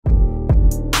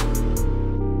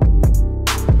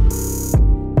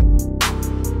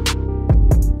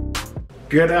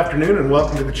Good afternoon and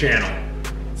welcome to the channel.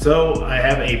 So I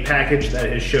have a package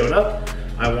that has showed up.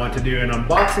 I want to do an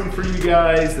unboxing for you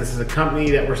guys. This is a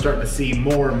company that we're starting to see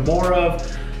more and more of,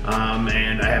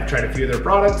 and I have tried a few of their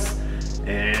products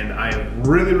and I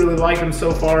really like them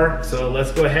so far. So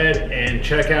let's go ahead and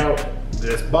check out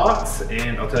this box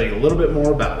and I'll tell you a little bit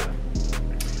more about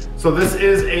it. So this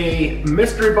is a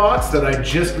mystery box that I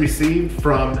just received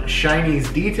from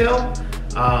Shiney's Detail.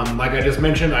 Like I just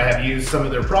mentioned, I have used some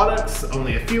of their products,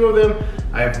 only a few of them.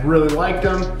 I have really liked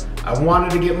them. I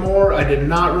wanted to get more. I did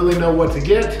not really know what to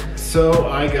get, so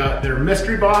I got their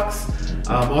mystery box.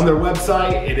 On their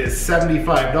website, it is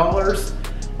 $75.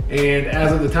 And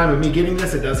as of the time of me getting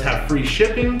this, it does have free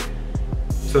shipping.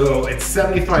 So it's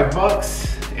 75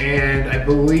 bucks. And I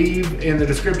believe in the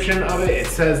description of it, it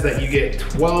says that you get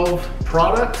 12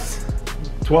 products,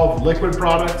 12 liquid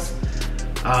products.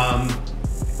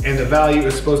 And the value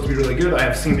is supposed to be really good. I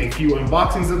have seen a few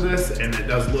unboxings of this and it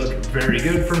does look very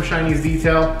good from Shiney's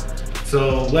Detail.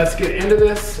 So let's get into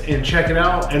this and check it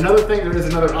out. Another thing, there is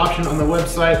another option on the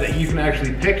website that you can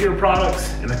actually pick your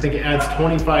products, and I think it adds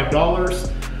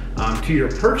 $25 to your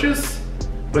purchase.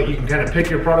 But you can kind of pick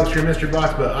your products for your mystery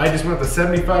box, but I just went the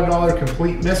 $75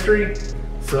 complete mystery.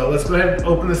 So let's go ahead and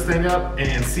open this thing up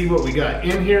and see what we got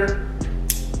in here.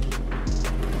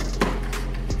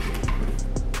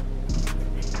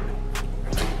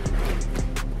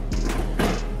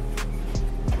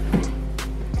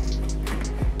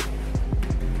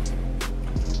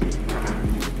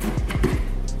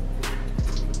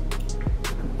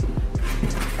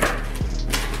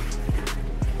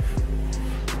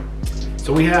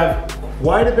 So we have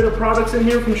quite a bit of products in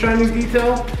here from Shiney's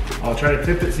Detail. I'll try to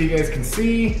tip it so you guys can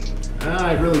see.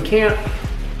 I really can't,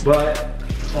 but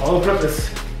I'll open up this.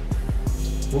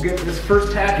 We'll get this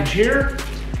first package here.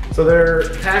 So they're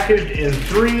packaged in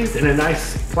threes in a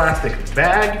nice plastic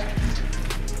bag.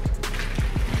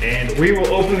 And we will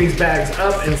open these bags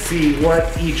up and see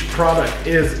what each product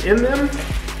is in them.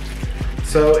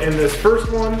 So in this first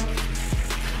one,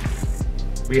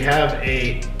 we have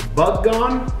a Bug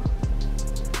Gone.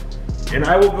 And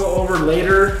I will go over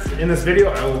later in this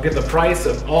video, I will get the price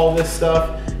of all this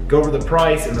stuff, go over the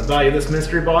price and the value of this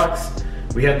mystery box.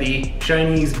 We have the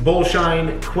Shiney's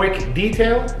Bullshine Quick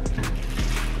Detail,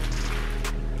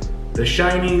 the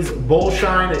Shiney's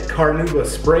Bullshine Carnauba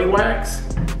Spray Wax,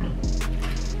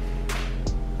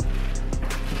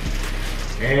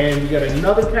 and we got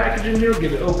another package in here, we'll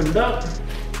get it opened up.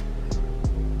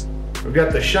 We've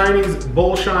got the Shiney's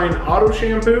Bullshine Auto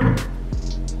Shampoo,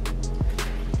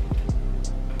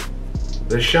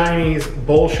 the Shiney's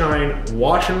Bullshine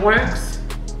Wash and Wax,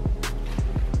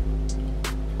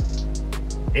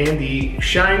 and the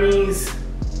Shiney's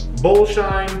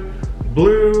Bullshine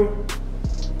Blue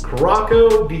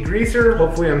Caraco Degreaser.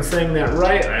 Hopefully I'm saying that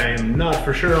right. I am not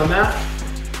for sure on that.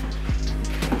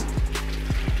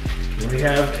 And we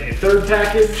have a third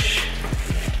package.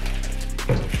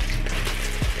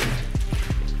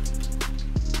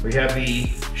 We have the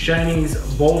Shiney's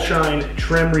Bullshine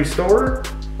Trim Restorer,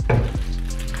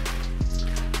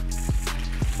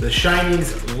 the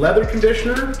Shiney's Leather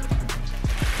Conditioner,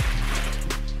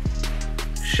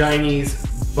 Shiney's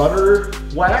Butter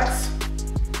Wax,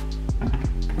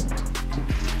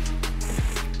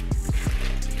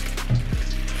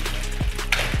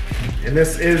 and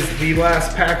this is the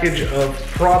last package of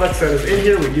products that is in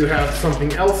here. We do have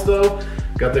something else though.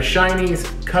 Got the Shiney's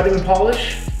Cutting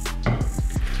Polish,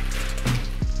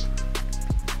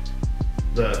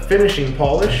 the Finishing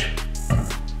Polish,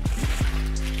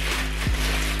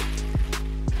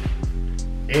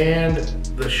 and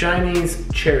the Shiney's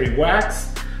Cherry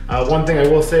Wax. One thing I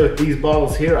will say with these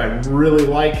bottles here, I really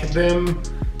like them.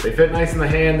 They fit nice in the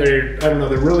hand. They're, I don't know,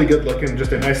 they're really good looking,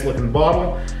 just a nice looking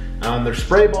bottle. Their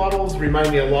spray bottles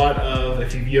remind me a lot of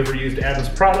if you've ever used Adam's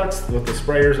products with the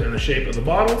sprayers and the shape of the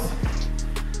bottles.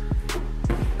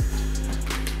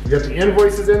 We got the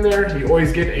invoices in there. You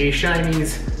always get a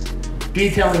Shiney's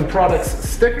Detailing Products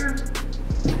sticker.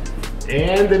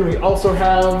 And then we also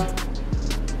have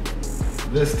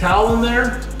this towel in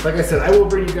there. Like I said, I will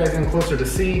bring you guys in closer to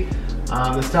see.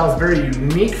 This towel is very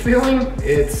unique feeling.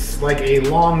 It's like a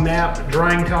long nap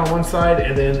drying towel on one side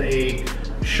and then a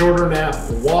shorter nap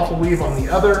waffle weave on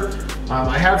the other.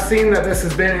 I have seen that this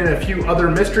has been in a few other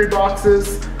mystery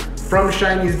boxes from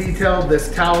Shiney's Detail,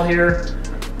 this towel here.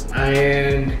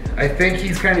 And I think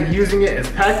he's kind of using it as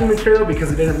packing material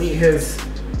because it didn't meet his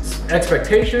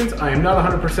expectations. I am not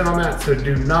 100% on that, so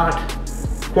do not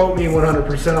quote me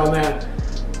 100% on that.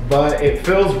 But it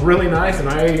feels really nice and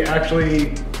I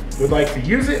actually would like to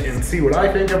use it and see what I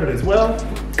think of it as well.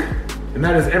 And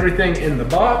that is everything in the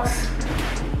box.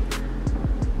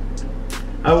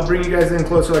 I will bring you guys in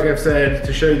closer, like I've said,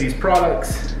 to show you these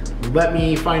products. Let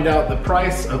me find out the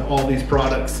price of all these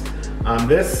products.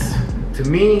 This, to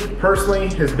me personally,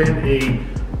 has been a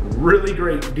really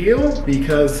great deal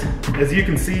because, as you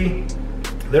can see,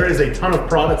 there is a ton of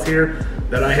products here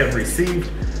that I have received.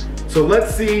 So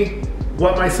let's see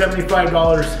what my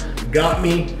 $75 got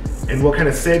me and what kind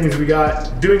of savings we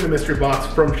got doing the mystery box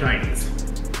from Shiney's.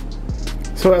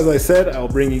 So as I said, I'll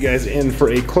bring you guys in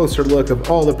for a closer look of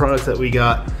all the products that we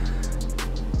got.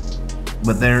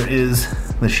 But there is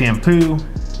the shampoo,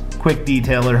 quick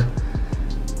detailer,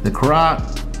 the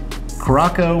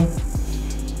Curaco,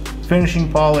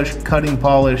 finishing polish, cutting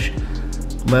polish,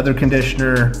 leather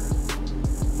conditioner,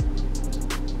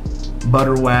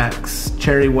 butter wax,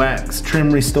 cherry wax,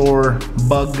 trim restore,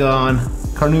 bug gone,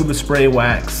 carnauba spray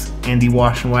wax, and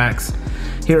de-wash and wax.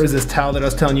 Here is this towel that I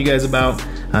was telling you guys about.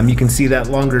 You can see that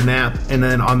longer nap, and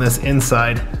then on this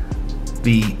inside,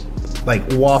 the like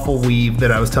waffle weave that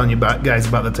I was telling you about, guys,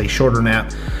 about, that's a shorter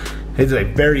nap. It's a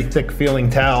very thick feeling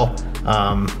towel.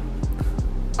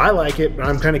 I like it, but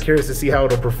I'm kind of curious to see how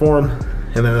it'll perform.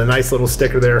 And then a nice little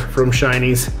sticker there from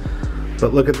Shiney's.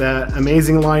 But look at that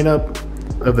amazing lineup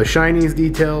of the Shiney's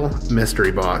Detail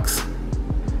Mystery Box.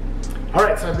 All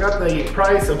right, so I've got the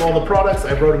price of all the products.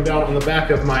 I wrote them down on the back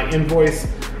of my invoice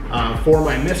for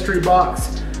my mystery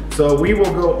box. So we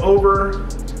will go over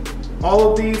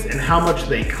all of these and how much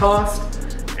they cost,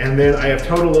 and then I have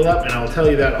totaled it up and I'll tell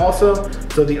you that also.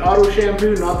 So the auto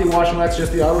shampoo, not the wash and wax,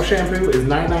 just the auto shampoo, is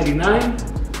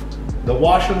 $9.99. The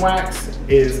wash and wax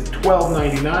is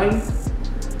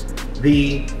 $12.99.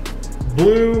 The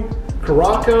blue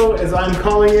Curaco, as I'm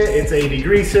calling it, it's a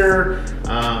degreaser,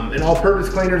 an all-purpose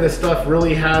cleaner. This stuff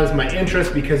really has my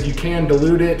interest because you can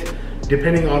dilute it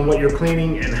depending on what you're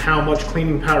cleaning and how much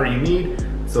cleaning power you need.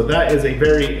 So that is a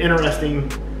very interesting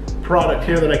product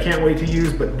here that I can't wait to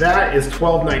use, but that is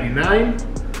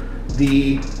 $12.99.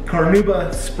 The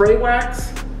carnauba spray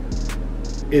wax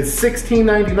is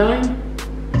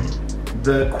 $16.99.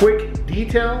 The quick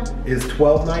detail is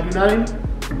 $12.99.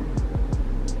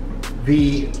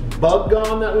 The bug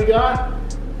gone that we got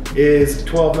is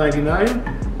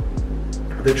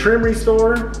 $12.99. The trim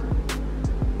restore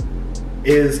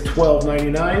is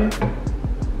 $12.99.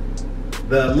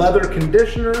 The leather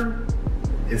conditioner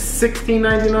is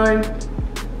 $16.99.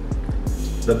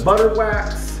 The butter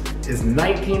wax is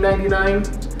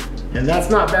 $19.99. And that's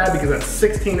not bad because that's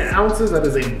 16 ounces. That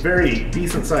is a very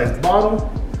decent sized bottle.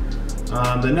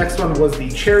 The next one was the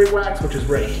cherry wax, which is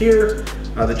right here.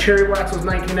 The cherry wax was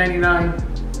 $19.99.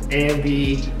 And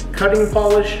the cutting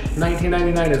polish,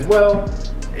 $19.99 as well.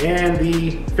 And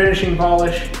the finishing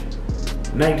polish,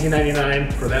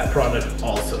 $19.99 for that product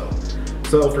also.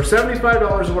 So for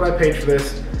 $75 is what I paid for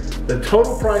this. The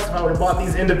total price, if I would have bought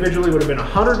these individually, would have been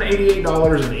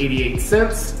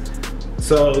 $188.88.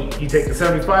 So you take the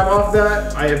 75 off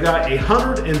that, I have got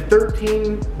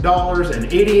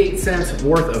 $113.88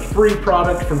 worth of free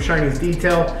product from Shiney's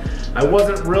Detail. I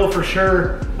wasn't real for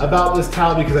sure about this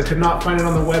towel because I could not find it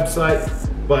on the website,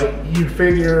 but you'd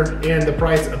figure in the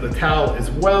price of the towel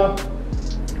as well.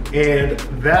 And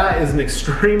that is an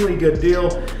extremely good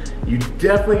deal. You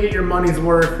definitely get your money's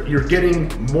worth. You're getting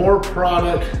more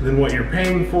product than what you're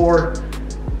paying for.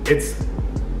 It's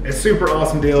a super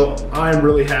awesome deal. I'm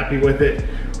really happy with it.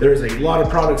 There's a lot of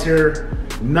products here.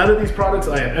 None of these products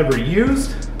I have ever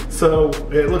used. So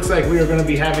it looks like we are gonna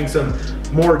be having some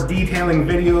more detailing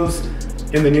videos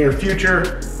in the near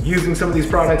future using some of these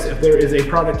products. If there is a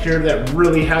product here that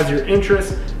really has your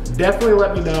interest, definitely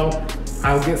let me know.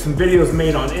 I'll get some videos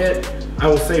made on it. I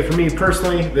will say for me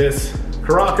personally, this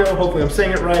Curaco, hopefully I'm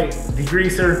saying it right,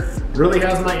 degreaser, really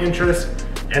has my interest.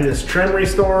 And this trim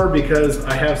restore, because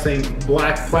I have some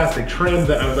black plastic trim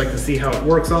that I would like to see how it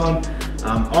works on.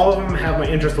 All of them have my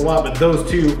interest a lot, but those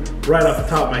two, right off the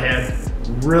top of my head,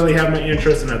 really have my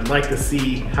interest, and I'd like to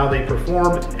see how they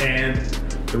perform and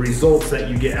the results that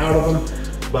you get out of them.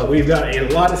 But we've got a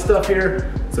lot of stuff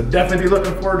here, so definitely be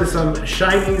looking forward to some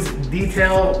Shiney's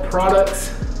Detail products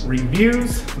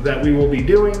reviews that we will be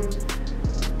doing.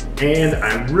 And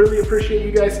I really appreciate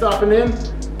you guys stopping in.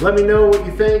 Let me know what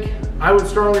you think. I would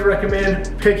strongly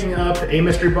recommend picking up a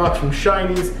mystery box from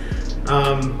Shiney's.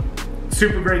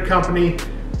 Super great company.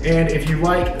 And if you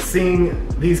like seeing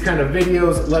these kind of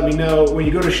videos, let me know when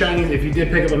you go to Shiney's if you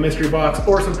did pick up a mystery box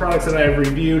or some products that I have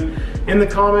reviewed in the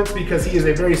comments, because he is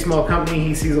a very small company.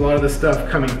 He sees a lot of this stuff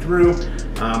coming through.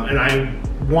 And I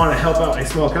want to help out a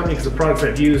small company because the products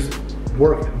I've used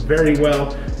work very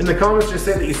well. In the comments, just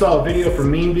say that you saw a video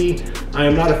from Meanbee. I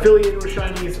am not affiliated with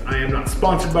Shiney's. I am not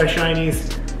sponsored by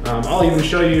Shiney's. I'll even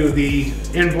show you the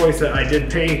invoice that I did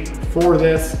pay for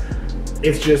this.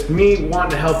 It's just me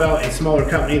wanting to help out a smaller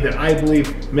company that I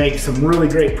believe makes some really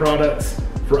great products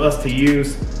for us to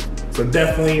use. So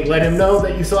definitely let him know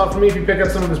that you saw it from me if you pick up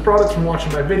some of his products from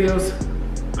watching my videos.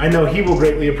 I know he will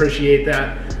greatly appreciate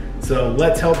that. So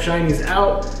let's help Shiney's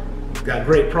out. He's got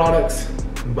great products.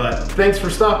 But thanks for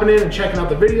stopping in and checking out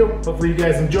the video. Hopefully you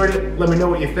guys enjoyed it. Let me know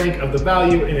what you think of the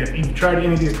value and if you've tried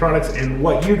any of these products and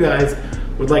what you guys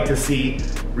would like to see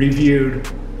reviewed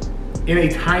in a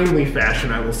timely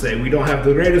fashion, I will say. We don't have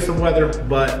the greatest of weather,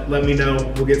 but let me know.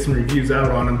 We'll get some reviews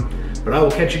out on them. But I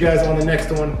will catch you guys on the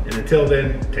next one. And until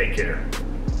then, take care.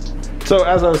 So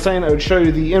as I was saying, I would show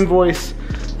you the invoice.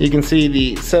 You can see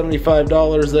the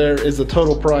 $75 there is the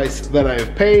total price that I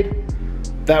have paid.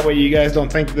 That way you guys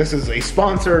don't think this is a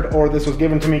sponsored or this was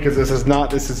given to me, because this is not.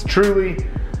 This is truly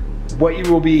what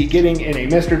you will be getting in a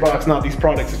mystery box. Not these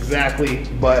products exactly,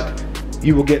 but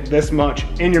you will get this much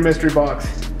in your mystery box.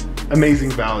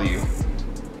 Amazing value.